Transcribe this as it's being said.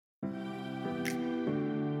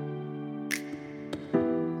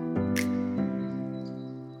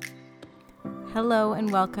Hello and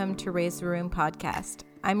welcome to Raise the Room podcast.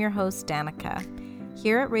 I'm your host, Danica.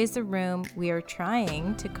 Here at Raise the Room, we are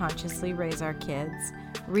trying to consciously raise our kids,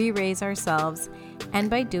 re-raise ourselves, and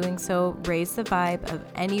by doing so, raise the vibe of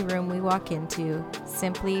any room we walk into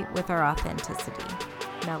simply with our authenticity.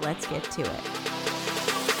 Now let's get to it.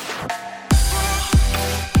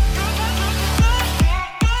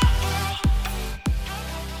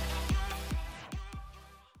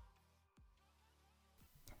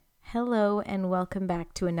 Hello and welcome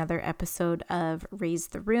back to another episode of Raise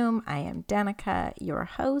the Room. I am Danica, your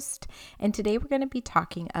host, and today we're going to be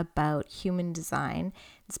talking about human design,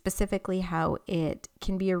 specifically how it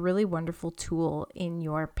can be a really wonderful tool in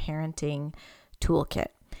your parenting toolkit.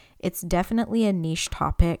 It's definitely a niche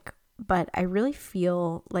topic, but I really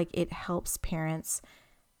feel like it helps parents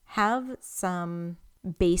have some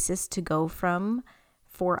basis to go from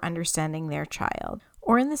for understanding their child.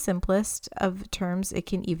 Or in the simplest of terms, it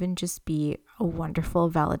can even just be a wonderful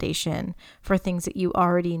validation for things that you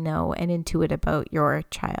already know and intuit about your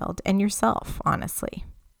child and yourself, honestly.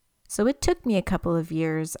 So it took me a couple of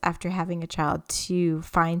years after having a child to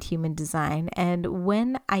find human design. And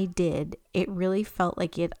when I did, it really felt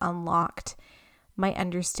like it unlocked my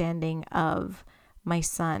understanding of my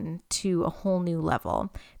son to a whole new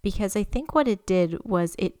level, because I think what it did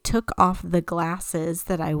was it took off the glasses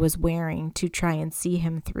that I was wearing to try and see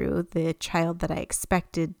him through, the child that I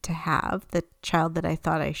expected to have, the child that I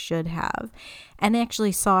thought I should have, and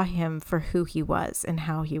actually saw him for who he was and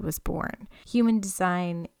how he was born. Human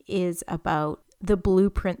design is about the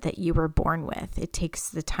blueprint that you were born with. It takes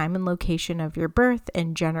the time and location of your birth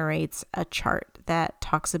and generates a chart that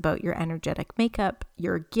talks about your energetic makeup,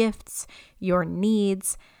 your gifts, your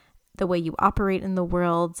needs, the way you operate in the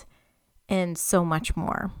world, and so much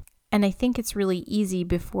more. And I think it's really easy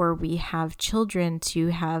before we have children to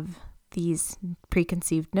have these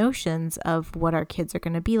preconceived notions of what our kids are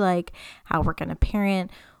going to be like, how we're going to parent,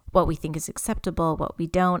 what we think is acceptable, what we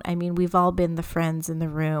don't. I mean, we've all been the friends in the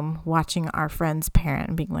room watching our friends parent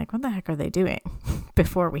and being like, what the heck are they doing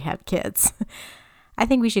before we had kids? I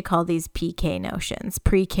think we should call these PK notions,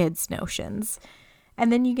 pre-kids notions.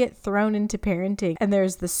 And then you get thrown into parenting and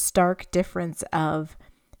there's the stark difference of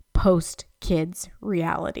post-kids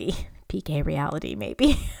reality, PK reality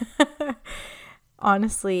maybe.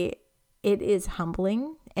 Honestly, it is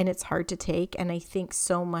humbling and it's hard to take. And I think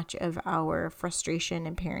so much of our frustration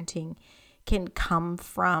in parenting can come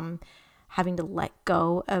from having to let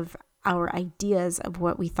go of our ideas of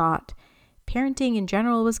what we thought parenting in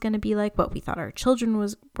general was going to be like, what we thought our children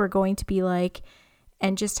were going to be like,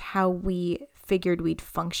 and just how we figured we'd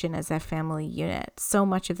function as a family unit. So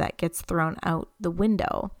much of that gets thrown out the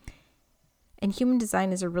window. And human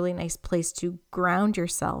design is a really nice place to ground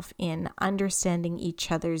yourself in understanding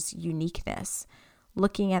each other's uniqueness,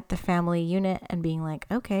 looking at the family unit and being like,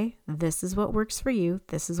 okay, this is what works for you.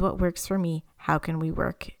 This is what works for me. How can we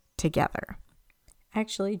work together?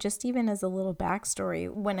 Actually, just even as a little backstory,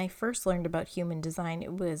 when I first learned about human design,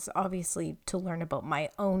 it was obviously to learn about my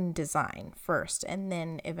own design first, and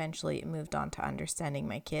then eventually it moved on to understanding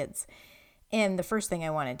my kids. And the first thing I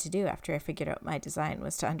wanted to do after I figured out my design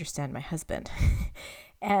was to understand my husband.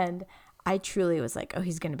 And I truly was like, oh,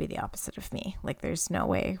 he's going to be the opposite of me. Like, there's no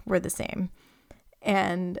way we're the same.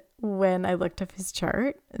 And when I looked up his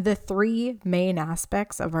chart, the three main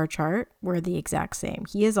aspects of our chart were the exact same.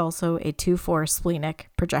 He is also a 2/4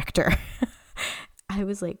 splenic projector. I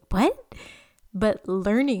was like, what? But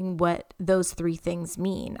learning what those three things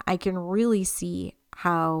mean, I can really see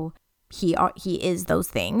how he is those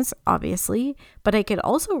things, obviously, but I could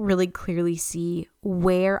also really clearly see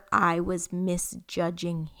where I was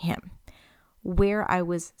misjudging him, where I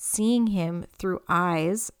was seeing him through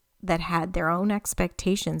eyes that had their own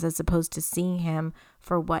expectations as opposed to seeing him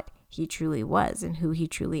for what he truly was and who he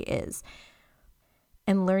truly is.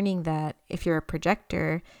 And learning that if you're a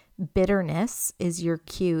projector, bitterness is your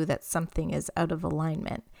cue that something is out of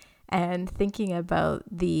alignment. And thinking about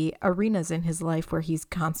the arenas in his life where he's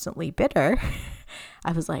constantly bitter,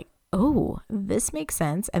 I was like, oh, this makes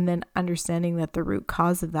sense. And then understanding that the root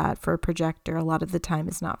cause of that for a projector a lot of the time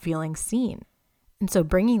is not feeling seen. And so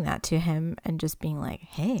bringing that to him and just being like,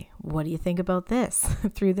 hey, what do you think about this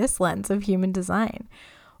through this lens of human design?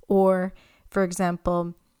 Or, for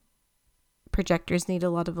example, projectors need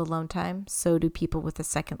a lot of alone time. So do people with a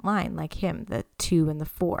second line like him, the 2 and the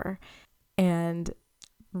 4. And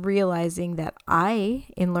realizing that I,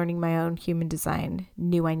 in learning my own human design,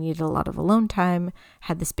 knew I needed a lot of alone time,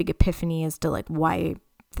 had this big epiphany as to like why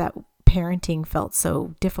that parenting felt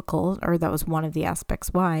so difficult, or that was one of the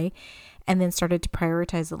aspects why, and then started to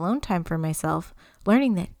prioritize alone time for myself,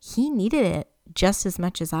 learning that he needed it just as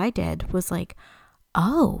much as I did, was like,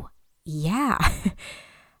 oh, yeah.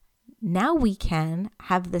 Now we can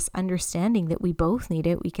have this understanding that we both need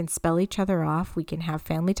it. We can spell each other off. We can have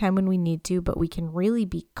family time when we need to, but we can really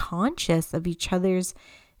be conscious of each other's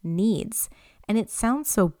needs. And it sounds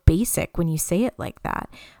so basic when you say it like that,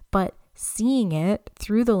 but seeing it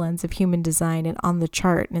through the lens of human design and on the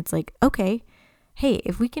chart, and it's like, okay, hey,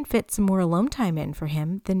 if we can fit some more alone time in for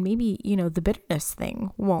him, then maybe, the bitterness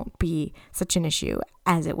thing won't be such an issue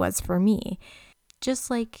as it was for me. Just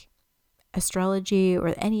like astrology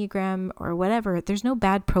or the Enneagram or whatever, there's no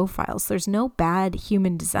bad profiles. There's no bad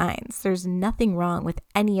human designs. There's nothing wrong with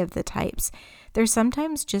any of the types. There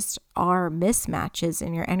sometimes just are mismatches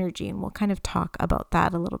in your energy, and we'll kind of talk about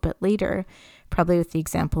that a little bit later, probably with the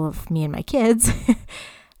example of me and my kids.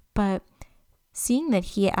 But seeing that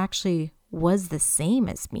he actually was the same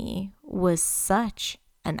as me was such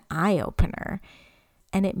an eye-opener,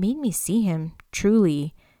 and it made me see him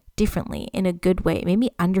truly differently in a good way. It made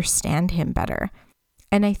me understand him better.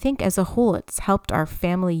 And I think as a whole, it's helped our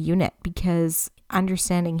family unit, because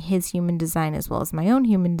understanding his human design as well as my own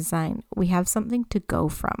human design, we have something to go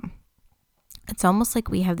from. It's almost like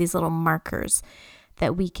we have these little markers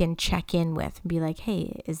that we can check in with and be like,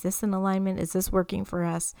 hey, is this in alignment? Is this working for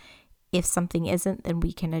us? If something isn't, then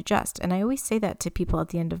we can adjust. And I always say that to people at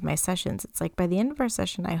the end of my sessions. It's like, by the end of our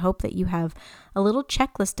session, I hope that you have a little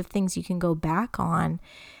checklist of things you can go back on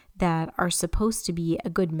that are supposed to be a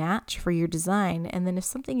good match for your design. And then if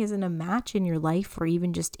something isn't a match in your life or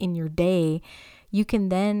even just in your day, you can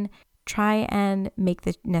then try and make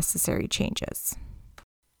the necessary changes.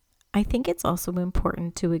 I think it's also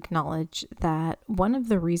important to acknowledge that one of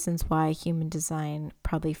the reasons why human design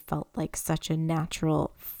probably felt like such a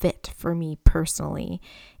natural fit for me personally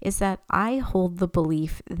is that I hold the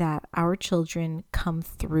belief that our children come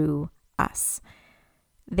through us.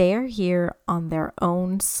 They're here on their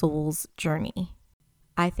own soul's journey.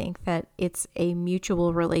 I think that it's a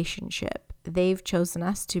mutual relationship. They've chosen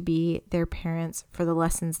us to be their parents for the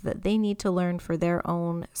lessons that they need to learn for their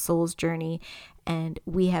own soul's journey, and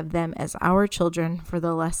we have them as our children for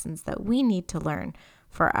the lessons that we need to learn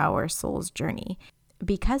for our soul's journey.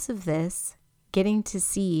 Because of this, getting to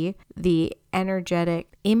see the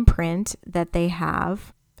energetic imprint that they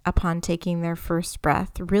have upon taking their first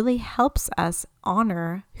breath really helps us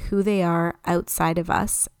honor who they are outside of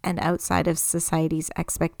us and outside of society's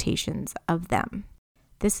expectations of them.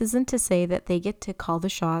 This isn't to say that they get to call the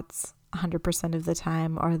shots 100% of the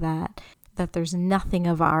time, or that there's nothing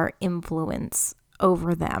of our influence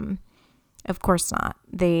over them. Of course not.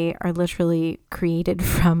 They are literally created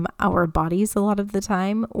from our bodies a lot of the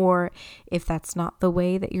time, or if that's not the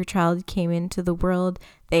way that your child came into the world,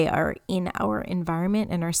 they are in our environment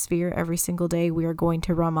and our sphere every single day. We are going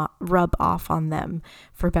to rub off on them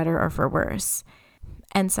for better or for worse.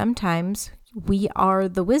 And sometimes we are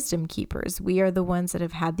the wisdom keepers. We are the ones that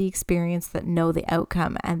have had the experience, that know the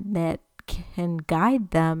outcome, and that can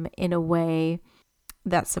guide them in a way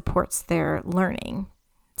that supports their learning.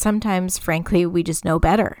 Sometimes, frankly, we just know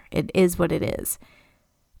better. It is what it is.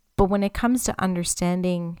 But when it comes to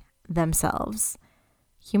understanding themselves,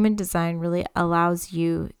 human design really allows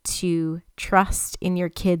you to trust in your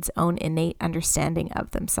kids' own innate understanding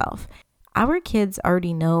of themselves. Our kids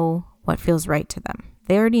already know what feels right to them.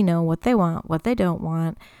 They already know what they want, what they don't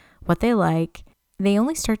want, what they like. They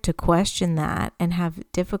only start to question that and have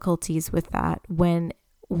difficulties with that when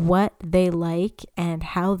what they like and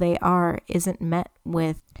how they are isn't met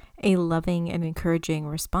with a loving and encouraging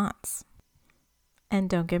response. And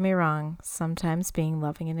don't get me wrong, sometimes being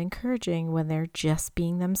loving and encouraging when they're just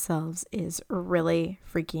being themselves is really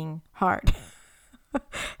freaking hard.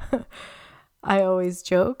 I always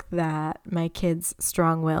joke that my kids'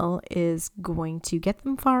 strong will is going to get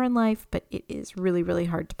them far in life, but it is really, really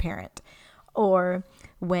hard to parent. Or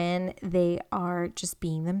when they are just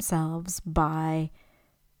being themselves by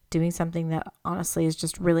doing something that honestly is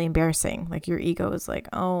just really embarrassing. Like your ego is like,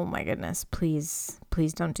 oh my goodness, please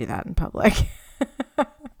don't do that in public.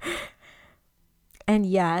 And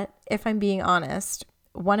yet, if I'm being honest,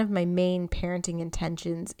 one of my main parenting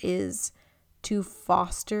intentions is to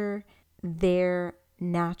foster their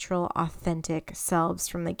natural, authentic selves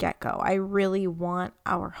from the get-go. I really want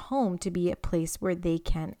our home to be a place where they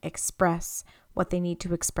can express what they need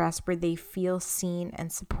to express, where they feel seen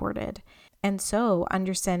and supported. And so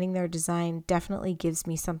understanding their design definitely gives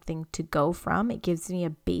me something to go from. It gives me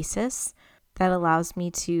a basis that allows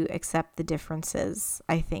me to accept the differences,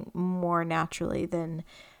 I think, more naturally than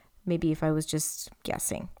maybe if I was just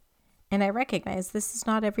guessing. And I recognize this is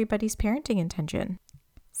not everybody's parenting intention.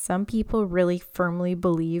 Some people really firmly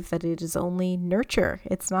believe that it is only nurture,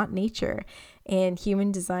 it's not nature. And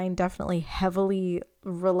human design definitely heavily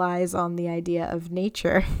relies on the idea of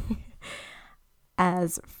nature.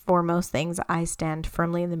 As for most things, I stand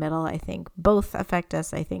firmly in the middle. I think both affect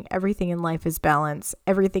us. I think everything in life is balance.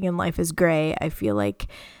 Everything in life is gray. I feel like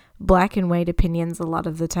black and white opinions a lot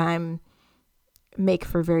of the time make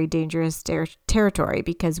for very dangerous territory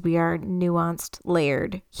because we are nuanced,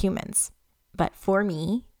 layered humans. But for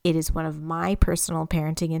me, it is one of my personal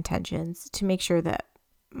parenting intentions to make sure that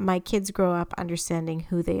my kids grow up understanding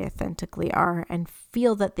who they authentically are and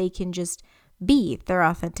feel that they can just be their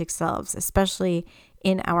authentic selves, especially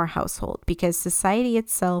in our household, because society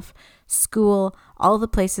itself, school, all the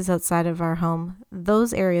places outside of our home,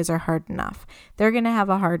 those areas are hard enough. They're going to have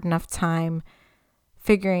a hard enough time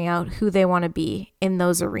figuring out who they want to be in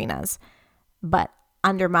those arenas. But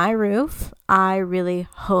under my roof, I really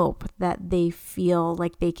hope that they feel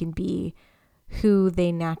like they can be who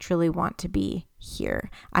they naturally want to be here.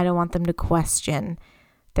 I don't want them to question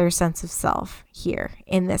their sense of self here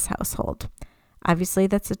in this household. Obviously,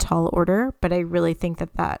 that's a tall order, but I really think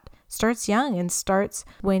that starts young and starts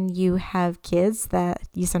when you have kids that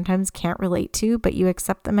you sometimes can't relate to, but you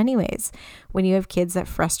accept them anyways. When you have kids that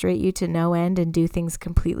frustrate you to no end and do things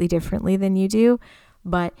completely differently than you do,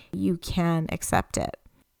 but you can accept it.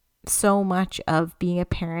 So much of being a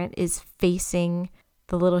parent is facing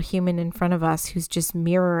the little human in front of us who's just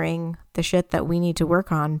mirroring the shit that we need to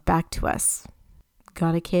work on back to us.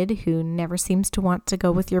 Got a kid who never seems to want to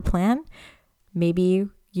go with your plan? Maybe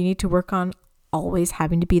you need to work on always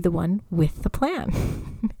having to be the one with the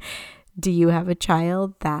plan. Do you have a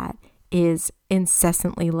child that is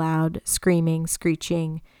incessantly loud, screaming,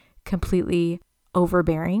 screeching, completely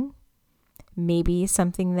overbearing? Maybe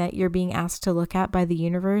something that you're being asked to look at by the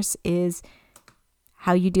universe is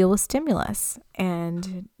how you deal with stimulus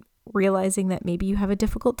and realizing that maybe you have a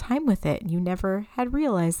difficult time with it. You never had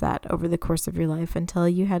realized that over the course of your life until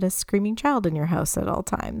you had a screaming child in your house at all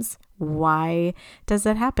times. Why does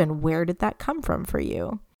that happen? Where did that come from for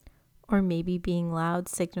you? Or maybe being loud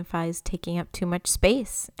signifies taking up too much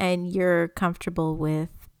space and you're comfortable with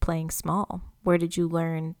playing small. Where did you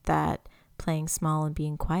learn that playing small and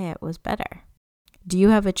being quiet was better? Do you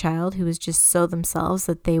have a child who is just so themselves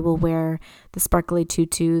that they will wear the sparkly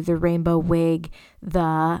tutu, the rainbow wig,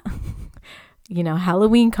 the,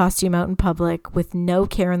 Halloween costume out in public with no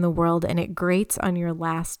care in the world and it grates on your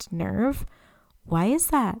last nerve? Why is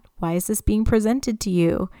that? Why is this being presented to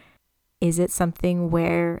you? Is it something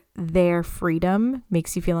where their freedom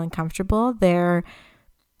makes you feel uncomfortable? Their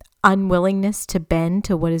unwillingness to bend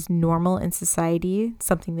to what is normal in society,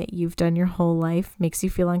 something that you've done your whole life, makes you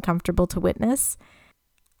feel uncomfortable to witness?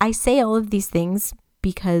 I say all of these things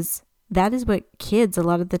because that is what kids a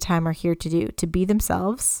lot of the time are here to do, to be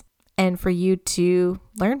themselves and for you to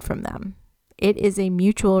learn from them. It is a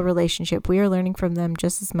mutual relationship. We are learning from them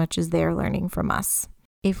just as much as they are learning from us.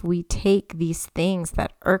 If we take these things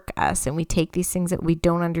that irk us and we take these things that we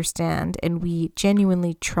don't understand and we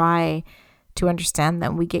genuinely try to understand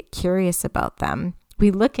them, we get curious about them,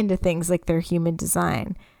 we look into things like their human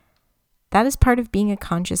design. That is part of being a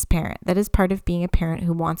conscious parent. That is part of being a parent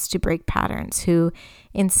who wants to break patterns, who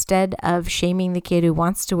instead of shaming the kid who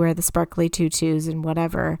wants to wear the sparkly tutus and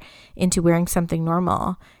whatever into wearing something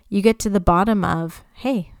normal, you get to the bottom of,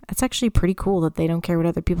 hey, it's actually pretty cool that they don't care what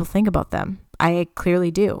other people think about them. I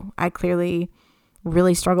clearly do. I clearly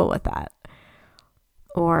really struggle with that.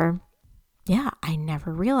 Or, yeah, I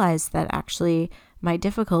never realized that actually my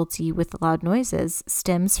difficulty with loud noises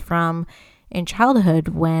stems from in childhood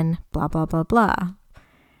when blah, blah, blah, blah,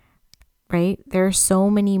 right? There are so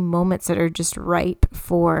many moments that are just ripe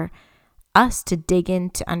for us to dig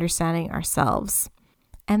into understanding ourselves.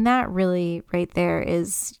 And that really right there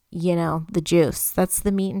is, the juice. That's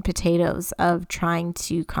the meat and potatoes of trying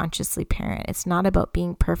to consciously parent. It's not about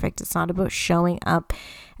being perfect. It's not about showing up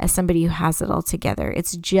as somebody who has it all together.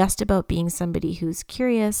 It's just about being somebody who's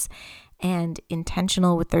curious and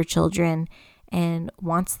intentional with their children and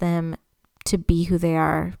wants them to be who they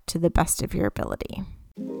are to the best of your ability.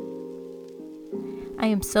 I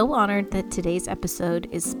am so honored that today's episode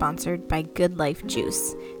is sponsored by Good Life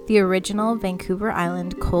Juice, the original Vancouver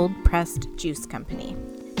Island cold-pressed juice company.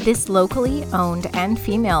 This locally owned and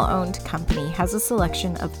female-owned company has a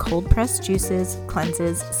selection of cold-pressed juices,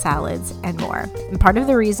 cleanses, salads, and more. And part of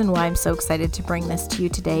the reason why I'm so excited to bring this to you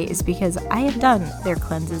today is because I have done their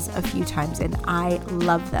cleanses a few times and I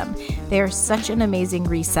love them. They are such an amazing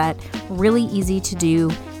reset, really easy to do,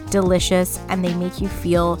 delicious, and they make you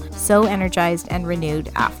feel so energized and renewed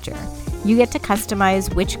after. You get to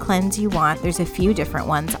customize which cleanse you want. There's a few different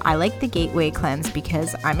ones. I like the Gateway cleanse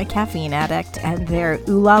because I'm a caffeine addict and their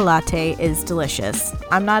Ula latte is delicious.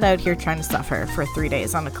 I'm not out here trying to suffer for 3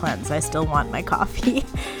 days on a cleanse. I still want my coffee.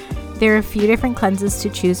 There are a few different cleanses to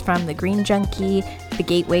choose from: the Green Junkie, the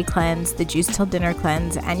Gateway cleanse, the Juice Till Dinner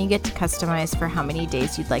cleanse, and you get to customize for how many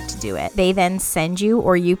days you'd like to do it. They then send you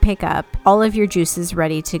or you pick up all of your juices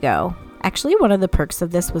ready to go. Actually, one of the perks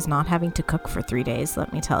of this was not having to cook for 3 days,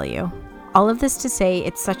 let me tell you. All of this to say,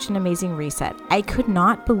 it's such an amazing reset. I could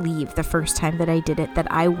not believe the first time that I did it that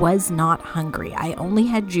I was not hungry. I only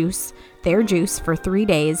had their juice for 3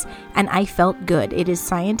 days, and I felt good. It is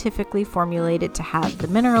scientifically formulated to have the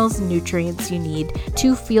minerals and nutrients you need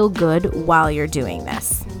to feel good while you're doing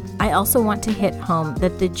this. I also want to hit home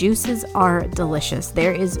that the juices are delicious.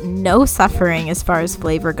 There is no suffering as far as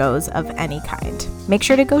flavor goes of any kind. Make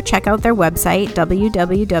sure to go check out their website,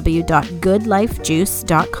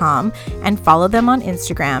 www.goodlifejuice.com, and follow them on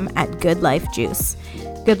Instagram at goodlifejuice.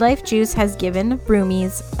 Good Life Juice has given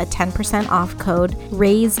roomies a 10% off code,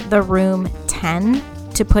 RAISETHEROOM10,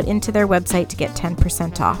 to put into their website to get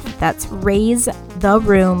 10% off. That's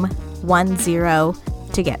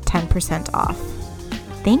RAISETHEROOM10 to get 10% off.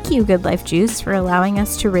 Thank you, Good Life Juice, for allowing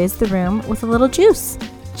us to raise the room with a little juice.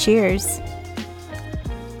 Cheers.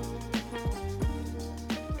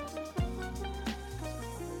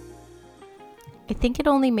 I think it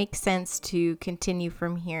only makes sense to continue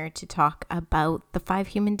from here to talk about the 5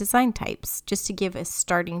 human design types, just to give a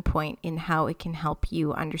starting point in how it can help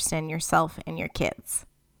you understand yourself and your kids.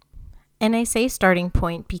 And I say starting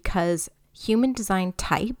point because human design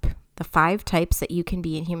type, the 5 types that you can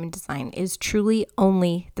be in human design, is truly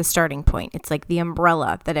only the starting point. It's like the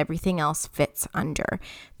umbrella that everything else fits under.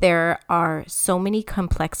 There are so many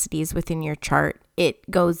complexities within your chart. It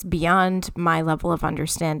goes beyond my level of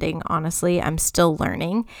understanding. Honestly, I'm still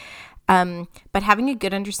learning. But having a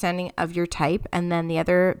good understanding of your type and then the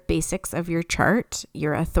other basics of your chart,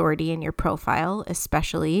 your authority and your profile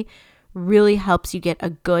especially, really helps you get a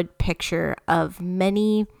good picture of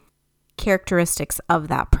many characteristics of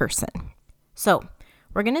that person. So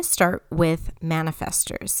we're going to start with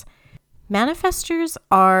manifestors. Manifestors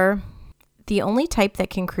are the only type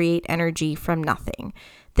that can create energy from nothing.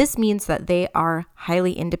 This means that they are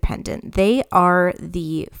highly independent. They are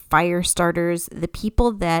the fire starters, the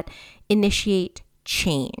people that initiate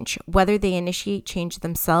change, whether they initiate change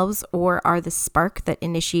themselves or are the spark that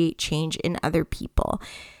initiate change in other people.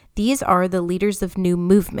 These are the leaders of new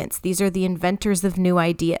movements. These are the inventors of new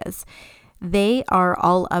ideas. They are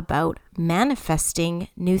all about manifesting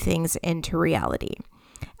new things into reality.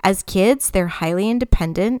 As kids, they're highly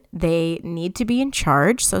independent. They need to be in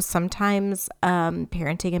charge. So sometimes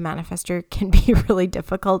parenting a manifestor can be really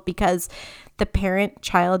difficult because the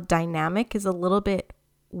parent-child dynamic is a little bit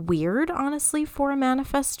weird, honestly, for a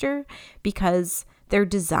manifestor, because they're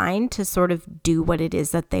designed to sort of do what it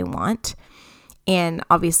is that they want. And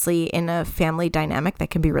obviously in a family dynamic, that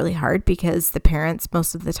can be really hard because the parents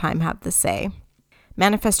most of the time have the say.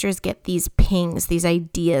 Manifestors get these pings, these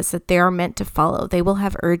ideas that they are meant to follow. They will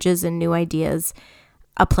have urges and new ideas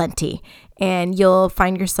aplenty. And you'll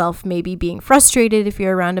find yourself maybe being frustrated if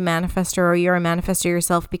you're around a manifestor or you're a manifestor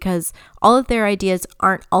yourself, because all of their ideas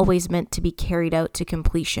aren't always meant to be carried out to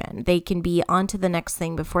completion. They can be on to the next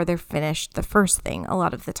thing before they're finished the first thing a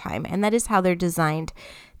lot of the time. And that is how they're designed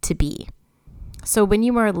to be. So when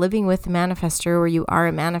you are living with a manifestor or you are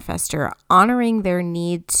a manifestor, honoring their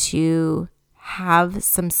need to have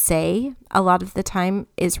some say a lot of the time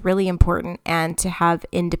is really important, and to have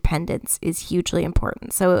independence is hugely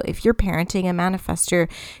important. So if you're parenting a manifestor,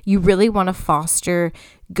 you really want to foster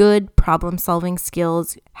good problem-solving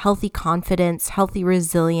skills, healthy confidence, healthy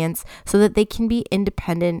resilience, so that they can be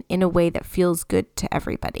independent in a way that feels good to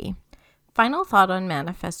everybody. Final thought on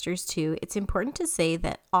manifestors too, it's important to say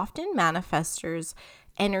that often manifestors'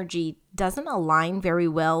 energy doesn't align very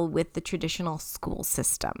well with the traditional school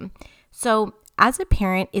system. So as a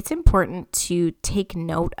parent, it's important to take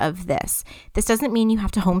note of this. This doesn't mean you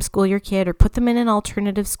have to homeschool your kid or put them in an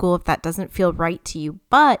alternative school if that doesn't feel right to you.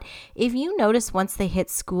 But if you notice once they hit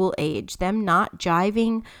school age, them not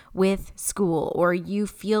jiving with school, or you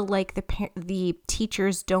feel like the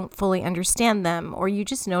teachers don't fully understand them, or you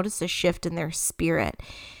just notice a shift in their spirit,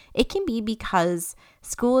 it can be because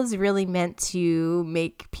school is really meant to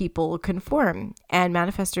make people conform, and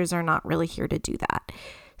manifestors are not really here to do that.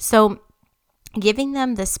 So giving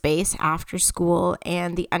them the space after school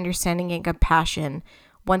and the understanding and compassion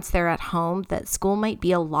once they're at home that school might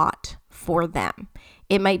be a lot for them.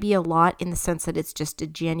 It might be a lot in the sense that it's just a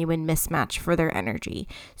genuine mismatch for their energy.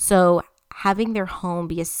 So having their home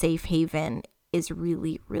be a safe haven is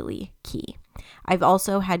really, really key. I've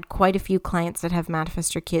also had quite a few clients that have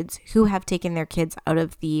manifestor kids who have taken their kids out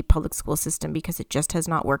of the public school system because it just has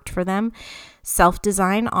not worked for them.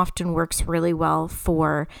 Self-design often works really well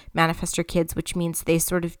for manifestor kids, which means they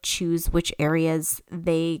sort of choose which areas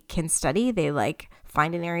they can study. They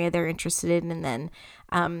find an area they're interested in and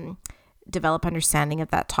then develop understanding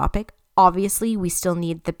of that topic. Obviously, we still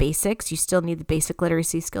need the basics. You still need the basic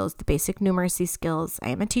literacy skills, the basic numeracy skills. I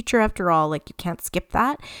am a teacher after all, you can't skip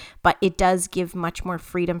that. But it does give much more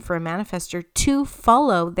freedom for a manifestor to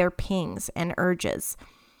follow their pings and urges.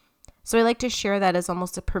 So I like to share that as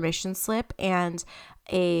almost a permission slip and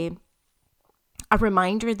a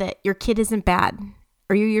reminder that your kid isn't bad,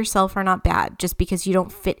 or you yourself are not bad just because you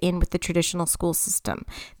don't fit in with the traditional school system.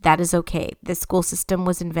 That is okay. The school system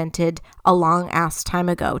was invented a long ass time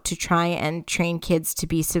ago to try and train kids to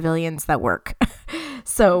be civilians that work.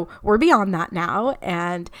 So we're beyond that now.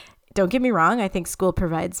 And don't get me wrong, I think school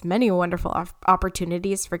provides many wonderful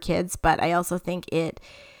opportunities for kids, but I also think it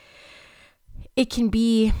can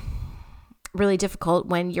be really difficult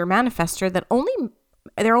when you're manifestor that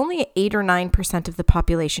they're only 8 or 9% of the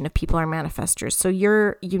population of people are manifestors. So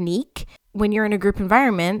you're unique. When you're in a group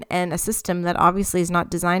environment and a system that obviously is not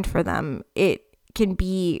designed for them, it can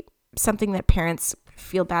be something that parents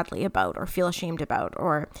feel badly about or feel ashamed about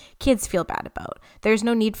or kids feel bad about. There's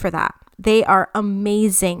no need for that. They are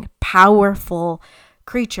amazing, powerful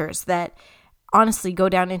creatures that honestly go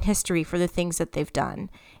down in history for the things that they've done.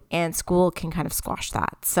 And school can kind of squash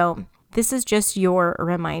that. So this is just your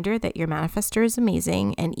reminder that your manifestor is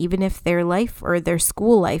amazing, and even if their life or their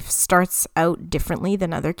school life starts out differently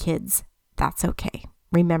than other kids, that's okay.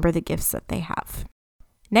 Remember the gifts that they have.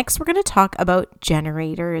 Next, we're going to talk about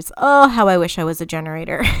generators. Oh, how I wish I was a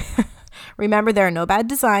generator. Remember, there are no bad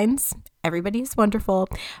designs. Everybody is wonderful,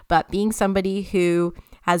 but being somebody who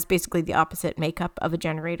has basically the opposite makeup of a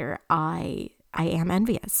generator, I am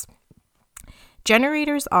envious.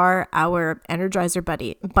 Generators are our energizer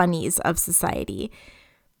bunnies of society.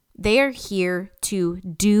 They are here to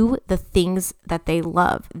do the things that they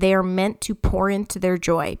love. They are meant to pour into their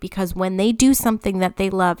joy because when they do something that they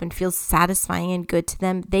love and feels satisfying and good to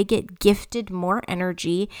them, they get gifted more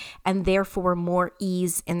energy and therefore more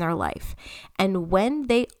ease in their life. And when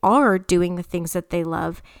they are doing the things that they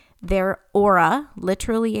love, their aura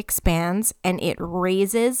literally expands and it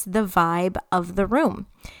raises the vibe of the room.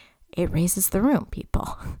 It raises the room,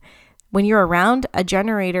 people. When you're around a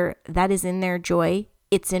generator that is in their joy,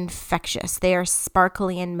 it's infectious. They are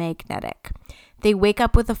sparkly and magnetic. They wake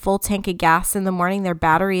up with a full tank of gas in the morning. Their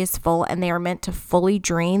battery is full and they are meant to fully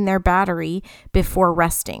drain their battery before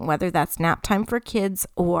resting, whether that's nap time for kids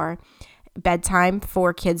or bedtime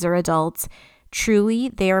for kids or adults. Truly,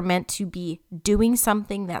 they are meant to be doing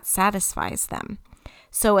something that satisfies them.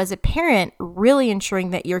 So as a parent, really ensuring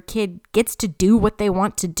that your kid gets to do what they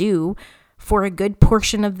want to do for a good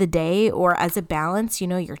portion of the day, or as a balance,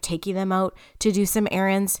 you're taking them out to do some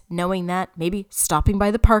errands, knowing that maybe stopping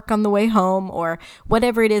by the park on the way home or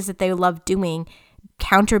whatever it is that they love doing,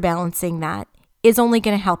 counterbalancing that is only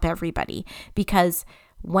going to help everybody. Because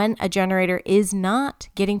when a generator is not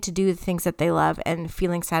getting to do the things that they love and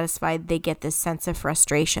feeling satisfied, they get this sense of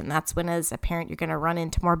frustration. That's when, as a parent, you're going to run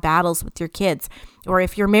into more battles with your kids. Or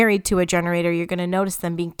if you're married to a generator, you're going to notice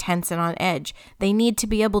them being tense and on edge. They need to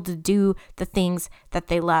be able to do the things that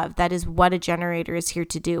they love. That is what a generator is here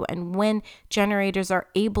to do. And when generators are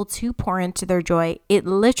able to pour into their joy, it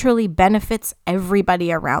literally benefits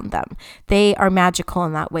everybody around them. They are magical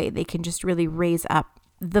in that way. They can just really raise up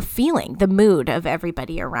the feeling, the mood of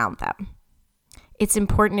everybody around them. It's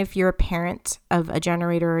important, if you're a parent of a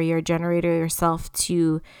generator or you're a generator yourself,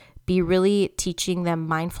 to be really teaching them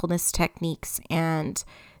mindfulness techniques and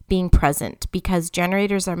being present, because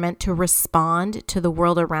generators are meant to respond to the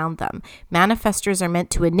world around them. Manifestors are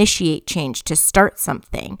meant to initiate change, to start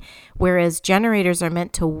something, whereas generators are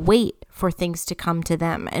meant to wait for things to come to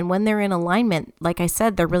them. And when they're in alignment, like I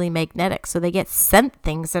said, they're really magnetic, so they get sent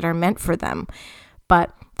things that are meant for them.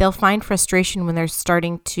 But they'll find frustration when they're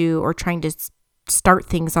starting to or trying to start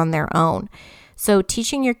things on their own. So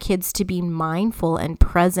teaching your kids to be mindful and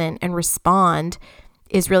present and respond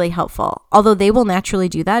is really helpful. Although they will naturally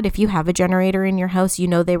do that. If you have a generator in your house,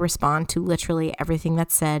 they respond to literally everything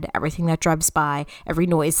that's said, everything that drives by, every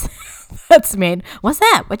noise that's made. What's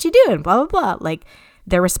that? What you doing? Blah, blah, blah.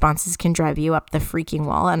 Their responses can drive you up the freaking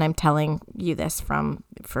wall. And I'm telling you this from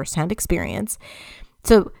firsthand experience.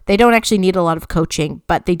 So they don't actually need a lot of coaching,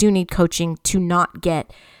 but they do need coaching to not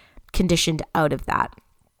get conditioned out of that.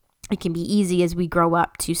 It can be easy as we grow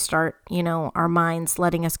up to start, our minds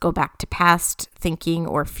letting us go back to past thinking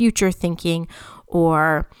or future thinking,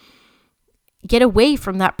 or get away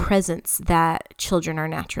from that presence that children are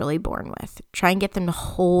naturally born with. Try and get them to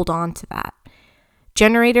hold on to that.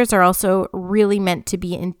 Generators are also really meant to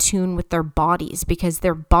be in tune with their bodies because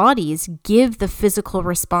their bodies give the physical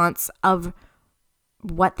response of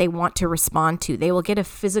what they want to respond to. They will get a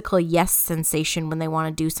physical yes sensation when they want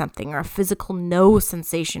to do something, or a physical no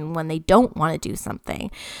sensation when they don't want to do something.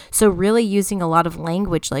 So really using a lot of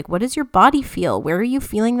language like, what does your body feel? Where are you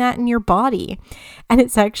feeling that in your body? And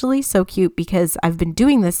it's actually so cute because I've been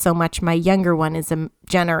doing this so much. My younger one is a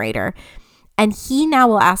generator. And he now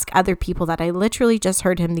will ask other people that. I literally just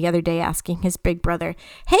heard him the other day asking his big brother,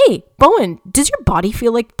 hey, Bowen, does your body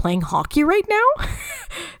feel like playing hockey right now?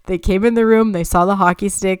 They came in the room, they saw the hockey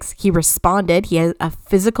sticks. He responded. He had a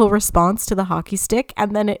physical response to the hockey stick.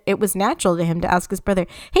 And then it was natural to him to ask his brother,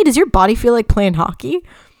 hey, does your body feel like playing hockey?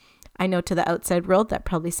 I know to the outside world that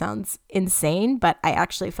probably sounds insane, but I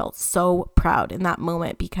actually felt so proud in that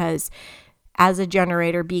moment because as a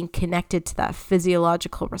generator, being connected to that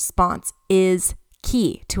physiological response is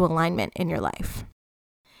key to alignment in your life.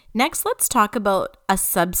 Next, let's talk about a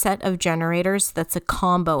subset of generators that's a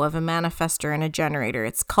combo of a manifestor and a generator.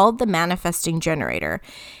 It's called the manifesting generator.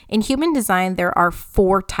 In human design, there are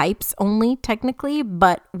 4 types only technically,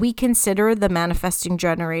 but we consider the manifesting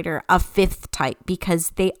generator a 5th type because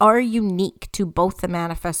they are unique to both the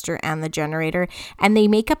manifestor and the generator, and they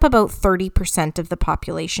make up about 30% of the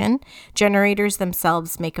population. Generators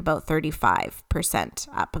themselves make about 35%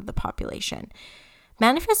 up of the population.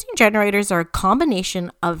 Manifesting generators are a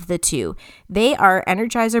combination of the two. They are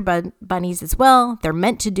energizer bunnies as well. They're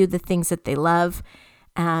meant to do the things that they love.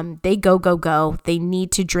 They go. They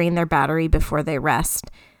need to drain their battery before they rest.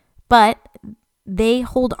 But they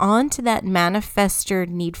hold on to that manifestor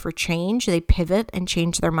need for change. They pivot and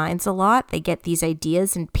change their minds a lot. They get these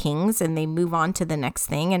ideas and pings and they move on to the next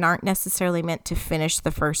thing and aren't necessarily meant to finish the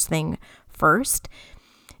first thing first.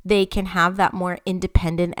 They can have that more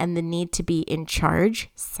independent and the need to be in charge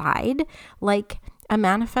side like a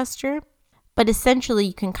manifestor. But essentially,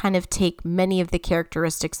 you can kind of take many of the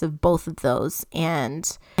characteristics of both of those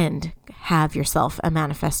and have yourself a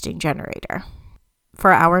manifesting generator.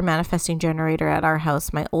 For our manifesting generator at our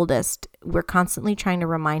house, my oldest, we're constantly trying to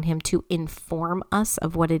remind him to inform us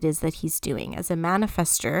of what it is that he's doing. As a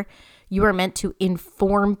manifestor, you are meant to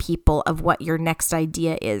inform people of what your next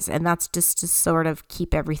idea is. And that's just to sort of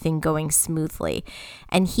keep everything going smoothly.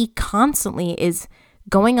 And he constantly is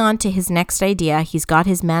going on to his next idea. He's got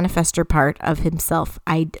his manifestor part of himself,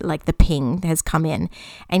 like the ping has come in,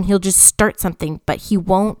 and he'll just start something, but he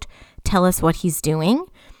won't tell us what he's doing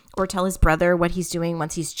or tell his brother what he's doing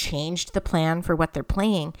once he's changed the plan for what they're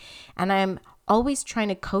playing. And I'm always trying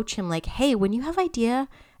to coach him like, hey, when you have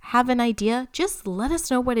an idea, just let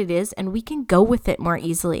us know what it is and we can go with it more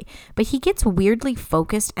easily. But he gets weirdly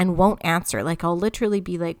focused and won't answer. Like I'll literally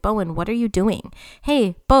be like, Bowen, what are you doing?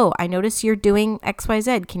 Hey, Bo, I noticed you're doing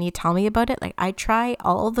XYZ. Can you tell me about it? Like I try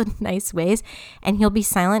all the nice ways and he'll be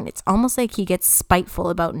silent. It's almost like he gets spiteful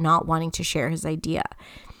about not wanting to share his idea.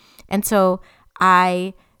 And so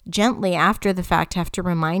I gently after the fact have to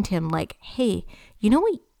remind him like, hey, you know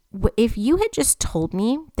what? If you had just told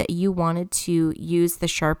me that you wanted to use the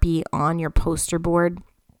Sharpie on your poster board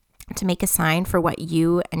to make a sign for what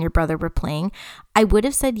you and your brother were playing, I would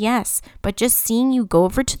have said yes. But just seeing you go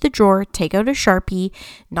over to the drawer, take out a Sharpie,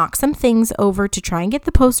 knock some things over to try and get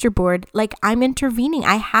the poster board, like I'm intervening.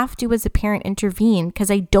 I have to, as a parent, intervene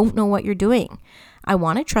because I don't know what you're doing. I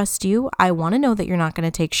want to trust you. I want to know that you're not going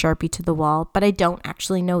to take Sharpie to the wall, but I don't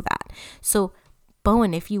actually know that. So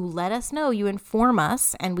Bowen, if you let us know, you inform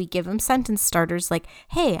us, and we give him sentence starters like,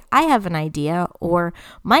 hey, I have an idea, or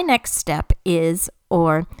my next step is,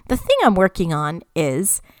 or the thing I'm working on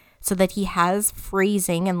is, so that he has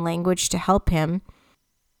phrasing and language to help him,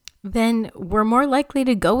 then we're more likely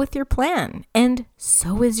to go with your plan. And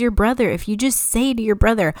so is your brother. If you just say to your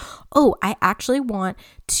brother, oh, I actually want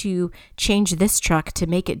to change this truck to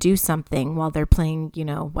make it do something while they're playing,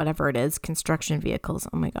 whatever it is, construction vehicles.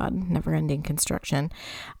 Oh my God, never ending construction.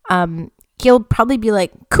 He'll probably be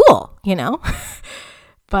like, cool,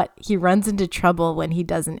 but he runs into trouble when he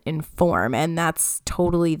doesn't inform. And that's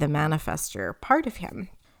totally the manifestor part of him.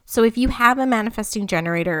 So if you have a manifesting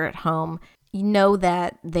generator at home, you know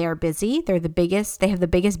that they're busy. They have the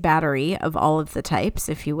biggest battery of all of the types,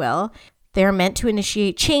 if you will. They're meant to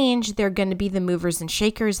initiate change. They're going to be the movers and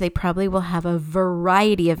shakers. They probably will have a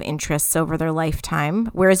variety of interests over their lifetime,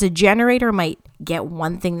 whereas a generator might get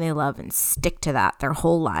one thing they love and stick to that their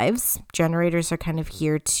whole lives. Generators are kind of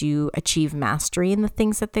here to achieve mastery in the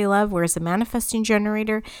things that they love, whereas a manifesting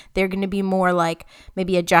generator, they're going to be more like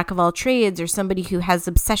maybe a jack of all trades or somebody who has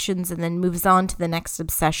obsessions and then moves on to the next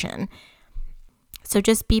obsession. So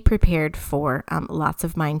just be prepared for lots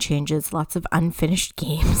of mind changes, lots of unfinished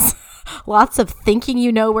games, lots of thinking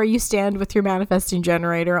you know where you stand with your manifesting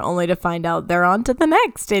generator, only to find out they're on to the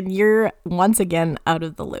next and you're once again out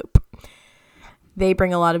of the loop. They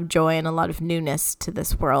bring a lot of joy and a lot of newness to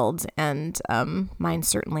this world, and mine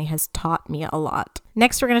certainly has taught me a lot.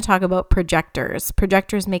 Next, we're going to talk about projectors.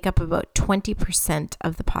 Projectors make up about 20%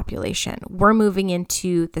 of the population. We're moving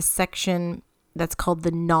into the section that's called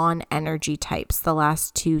the non-energy types, the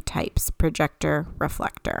last two types, projector,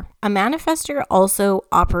 reflector. A manifestor also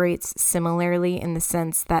operates similarly in the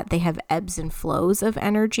sense that they have ebbs and flows of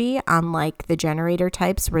energy, unlike the generator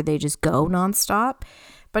types where they just go nonstop.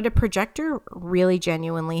 But a projector really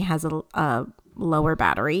genuinely has a lower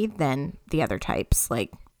battery than the other types,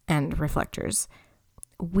 and reflectors.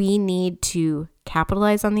 We need to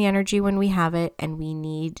capitalize on the energy when we have it, and we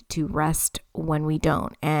need to rest when we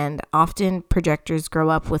don't. And often projectors grow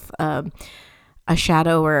up with a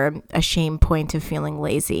shadow or a shame point of feeling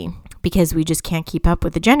lazy because we just can't keep up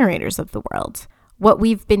with the generators of the world. What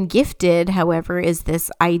we've been gifted, however, is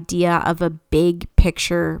this idea of a big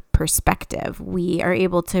picture perspective. We are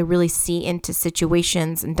able to really see into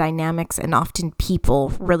situations and dynamics and often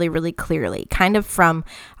people really, really clearly, kind of from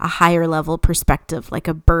a higher level perspective, like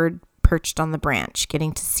a bird perched on the branch,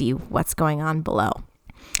 getting to see what's going on below.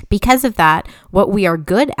 Because of that, what we are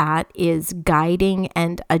good at is guiding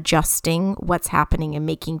and adjusting what's happening and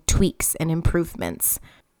making tweaks and improvements.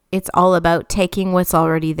 It's all about taking what's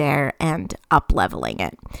already there and up-leveling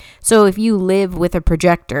it. So if you live with a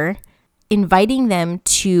projector, inviting them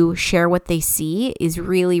to share what they see is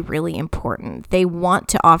really, really important. They want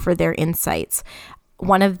to offer their insights.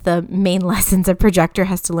 One of the main lessons a projector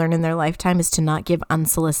has to learn in their lifetime is to not give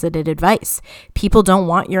unsolicited advice. People don't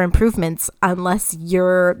want your improvements unless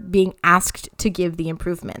you're being asked to give the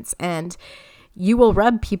improvements. And you will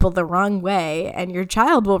rub people the wrong way, and your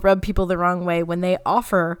child will rub people the wrong way when they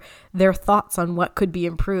offer their thoughts on what could be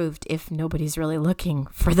improved if nobody's really looking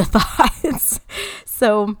for the thoughts.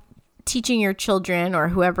 So teaching your children or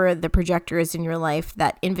whoever the projector is in your life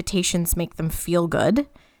that invitations make them feel good,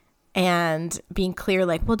 and being clear,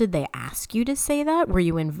 well, did they ask you to say that? Were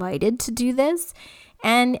you invited to do this?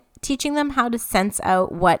 And teaching them how to sense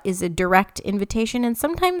out what is a direct invitation and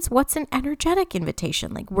sometimes what's an energetic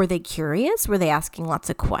invitation. Were they curious? Were they asking lots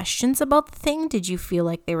of questions about the thing? Did you feel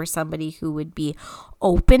like they were somebody who would be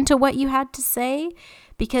open to what you had to say?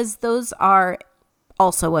 Because those are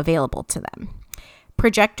also available to them.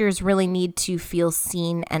 Projectors really need to feel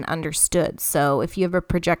seen and understood. So if you have a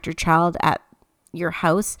projector child at your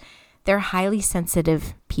house, they're highly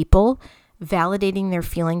sensitive people. Validating their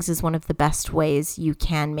feelings is one of the best ways you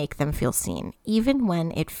can make them feel seen, even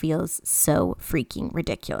when it feels so freaking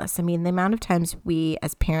ridiculous. I mean, the amount of times we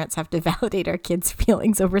as parents have to validate our kids'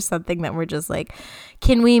 feelings over something that we're just like,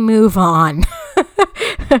 can we move on?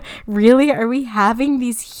 Really? Are we having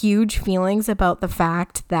these huge feelings about the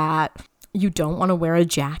fact that you don't want to wear a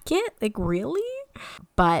jacket? Really?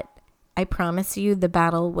 But I promise you the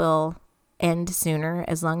battle will end sooner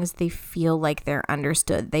as long as they feel like they're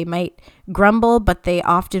understood. They might grumble, but they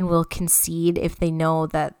often will concede if they know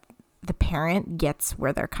that the parent gets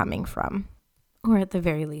where they're coming from, or at the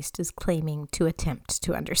very least is claiming to attempt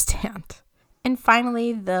to understand. And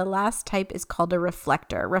finally, the last type is called a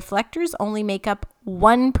reflector. Reflectors only make up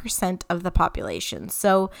 1% of the population.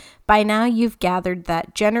 So by now you've gathered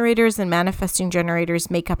that generators and manifesting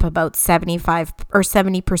generators make up about 75 or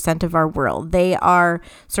 70% of our world. They are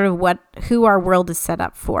sort of who our world is set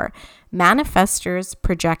up for. Manifestors,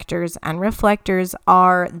 projectors, and reflectors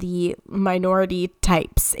are the minority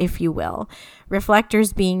types, if you will.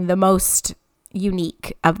 Reflectors being the most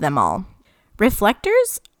unique of them all.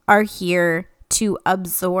 Reflectors are here to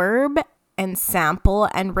absorb and sample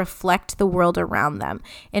and reflect the world around them.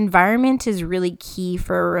 Environment is really key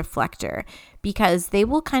for a reflector because they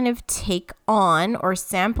will kind of take on or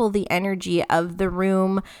sample the energy of the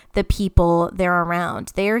room, the people they're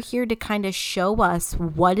around. They are here to kind of show us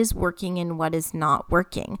what is working and what is not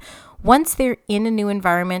working. Once they're in a new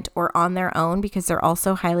environment or on their own, because they're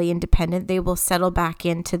also highly independent, they will settle back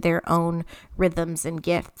into their own rhythms and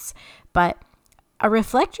gifts. But a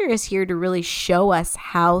reflector is here to really show us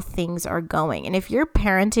how things are going. And if you're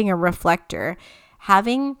parenting a reflector,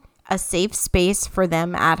 having a safe space for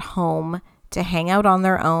them at home to hang out on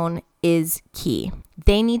their own is key.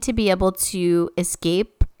 They need to be able to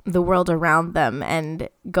escape the world around them and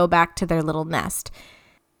go back to their little nest.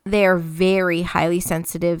 They are very highly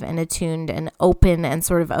sensitive and attuned and open and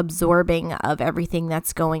sort of absorbing of everything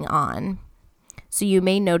that's going on. So you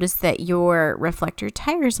may notice that your reflector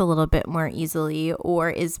tires a little bit more easily or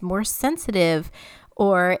is more sensitive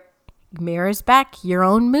or mirrors back your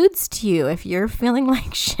own moods to you. If you're feeling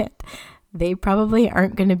like shit, they probably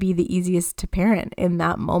aren't going to be the easiest to parent in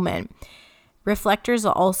that moment. Reflectors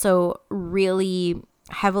also really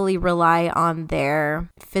heavily rely on their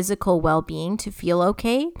physical well-being to feel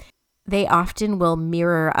okay. They often will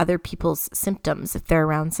mirror other people's symptoms if they're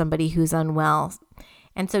around somebody who's unwell.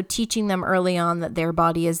 And so teaching them early on that their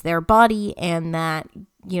body is their body and that,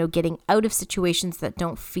 getting out of situations that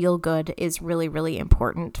don't feel good is really, really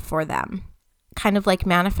important for them. Kind of like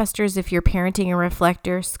manifestors, if you're parenting a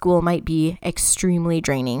reflector, school might be extremely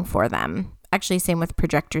draining for them. Actually, same with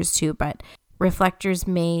projectors too, but reflectors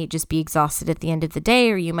may just be exhausted at the end of the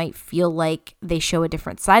day, or you might feel like they show a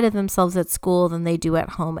different side of themselves at school than they do at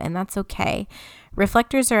home, and that's okay.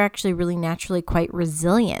 Reflectors are actually really naturally quite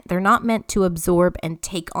resilient. They're not meant to absorb and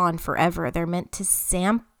take on forever. They're meant to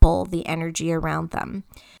sample the energy around them.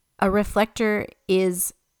 A reflector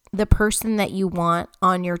is the person that you want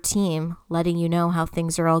on your team, letting you know how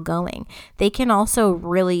things are all going. They can also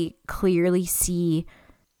really clearly see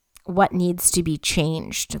what needs to be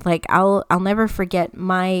changed. Like I'll never forget,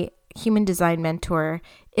 my human design mentor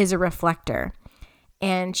is a reflector,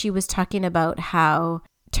 and she was talking about how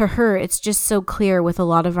to her it's just so clear with a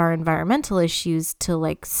lot of our environmental issues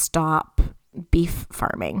to stop beef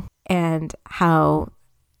farming and how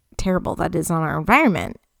terrible that is on our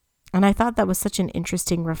environment. And I thought that was such an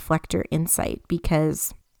interesting reflector insight,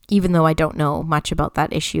 because even though I don't know much about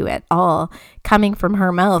that issue at all, coming from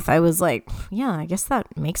her mouth, I was like, yeah, I guess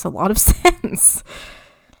that makes a lot of sense.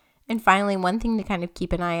 And finally, one thing to kind of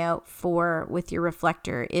keep an eye out for with your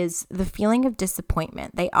reflector is the feeling of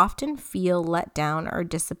disappointment. They often feel let down or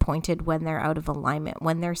disappointed when they're out of alignment,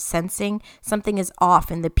 when they're sensing something is off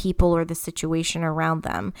in the people or the situation around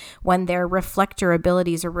them, when their reflector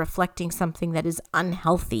abilities are reflecting something that is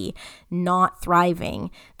unhealthy, not thriving.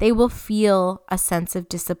 They will feel a sense of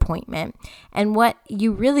disappointment. And what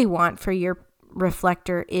you really want for your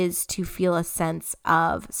reflector is to feel a sense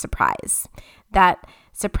of surprise. That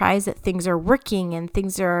surprise that things are working and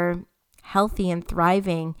things are healthy and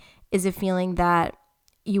thriving is a feeling that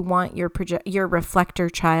you want your reflector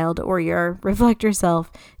child or your reflector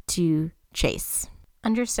self to chase.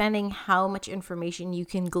 Understanding how much information you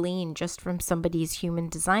can glean just from somebody's human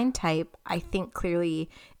design type, I think clearly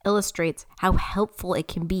illustrates how helpful it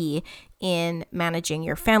can be in managing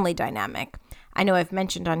your family dynamic. I know I've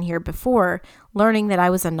mentioned on here before, learning that I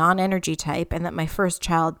was a non-energy type and that my first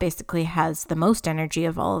child basically has the most energy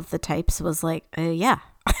of all of the types was like, yeah,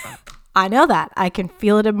 I know that. I can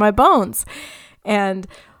feel it in my bones. And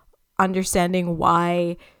understanding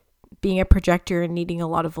why being a projector and needing a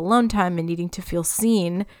lot of alone time and needing to feel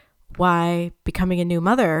seen, why becoming a new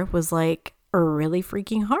mother was like really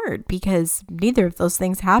freaking hard, because neither of those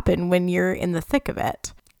things happen when you're in the thick of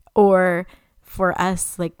it. Or for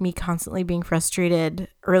us, like me constantly being frustrated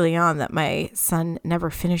early on that my son never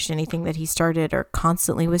finished anything that he started or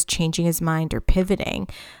constantly was changing his mind or pivoting.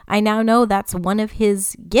 I now know that's one of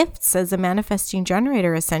his gifts as a manifesting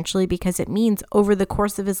generator, essentially, because it means over the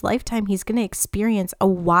course of his lifetime, he's going to experience a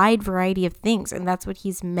wide variety of things. And that's what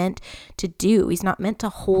he's meant to do. He's not meant to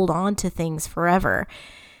hold on to things forever.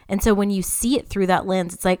 And so when you see it through that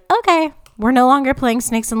lens, it's like, okay, we're no longer playing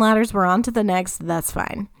snakes and ladders. We're on to the next. That's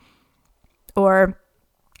fine. Or,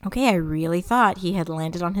 okay, I really thought he had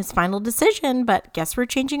landed on his final decision, but guess we're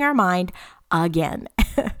changing our mind again.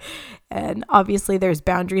 And obviously there's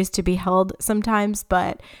boundaries to be held sometimes,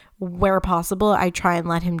 but where possible, I try and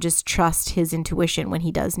let him just trust his intuition when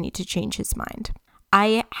he does need to change his mind.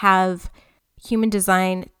 I have human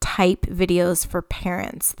design type videos for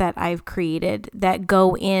parents that I've created that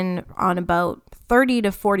go in on about 30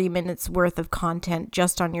 to 40 minutes worth of content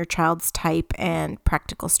just on your child's type and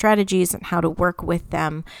practical strategies and how to work with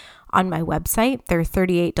them on my website. They're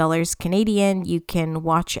 $38 Canadian. You can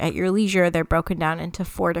watch at your leisure. They're broken down into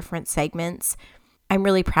 4 different segments. I'm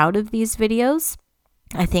really proud of these videos.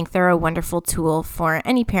 I think they're a wonderful tool for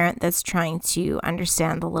any parent that's trying to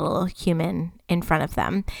understand the little human in front of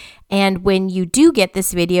them. And when you do get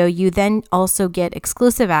this video, you then also get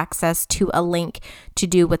exclusive access to a link to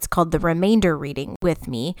do what's called the remainder reading with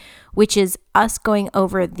me, which is us going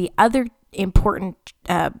over the other important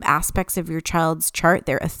aspects of your child's chart,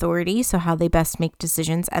 their authority, so how they best make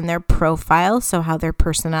decisions, and their profile, so how their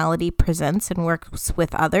personality presents and works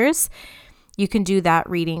with others. You can do that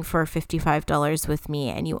reading for $55 with me,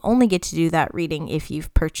 and you only get to do that reading if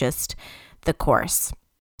you've purchased the course.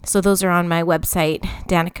 So those are on my website,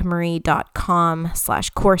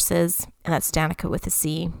 danicamarie.com/courses, and that's Danica with a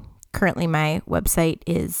C. Currently, my website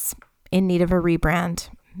is in need of a rebrand.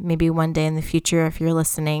 Maybe one day in the future, if you're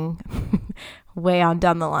listening, way on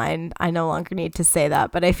down the line, I no longer need to say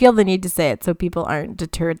that, but I feel the need to say it so people aren't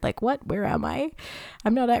deterred like, what? Where am I?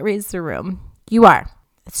 I'm not at Raise the Room. You are.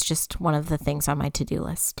 It's just one of the things on my to-do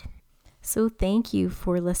list. So thank you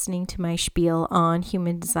for listening to my spiel on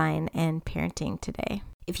human design and parenting today.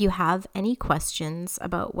 If you have any questions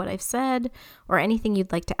about what I've said or anything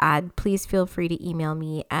you'd like to add, please feel free to email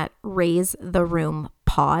me at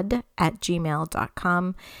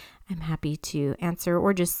raisetheroompod@gmail.com. I'm happy to answer,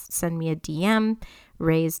 or just send me a DM,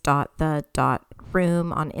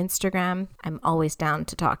 raise.the.room on Instagram. I'm always down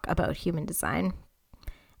to talk about human design.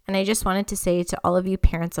 And I just wanted to say to all of you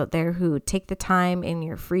parents out there who take the time in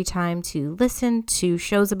your free time to listen to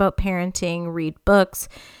shows about parenting, read books,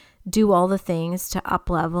 do all the things to up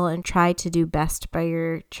level and try to do best by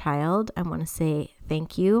your child, I want to say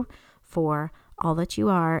thank you for all that you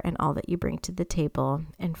are and all that you bring to the table,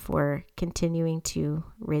 and for continuing to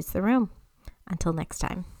raise the room. Until next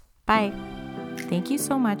time. Bye. Thank you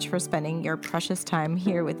so much for spending your precious time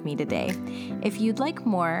here with me today. If you'd like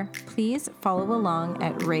more, please follow along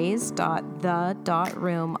at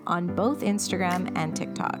raise.the.room on both Instagram and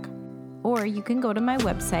TikTok. Or you can go to my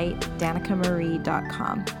website,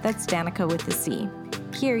 danicamarie.com. That's Danica with a C.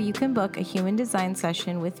 Here you can book a human design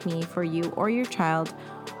session with me for you or your child,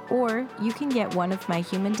 or you can get one of my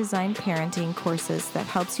human design parenting courses that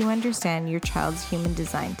helps you understand your child's human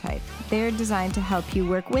design type. They're designed to help you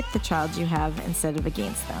work with the child you have instead of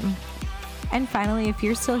against them. And finally, if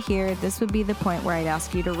you're still here, this would be the point where I'd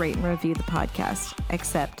ask you to rate and review the podcast,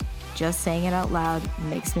 except just saying it out loud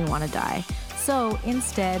makes me want to die. So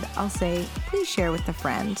instead, I'll say, please share with a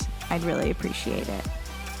friend. I'd really appreciate it.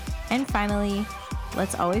 And finally,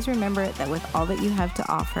 let's always remember that with all that you have to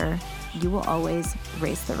offer, you will always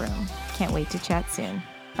raise the room. Can't wait to chat soon.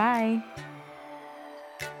 Bye.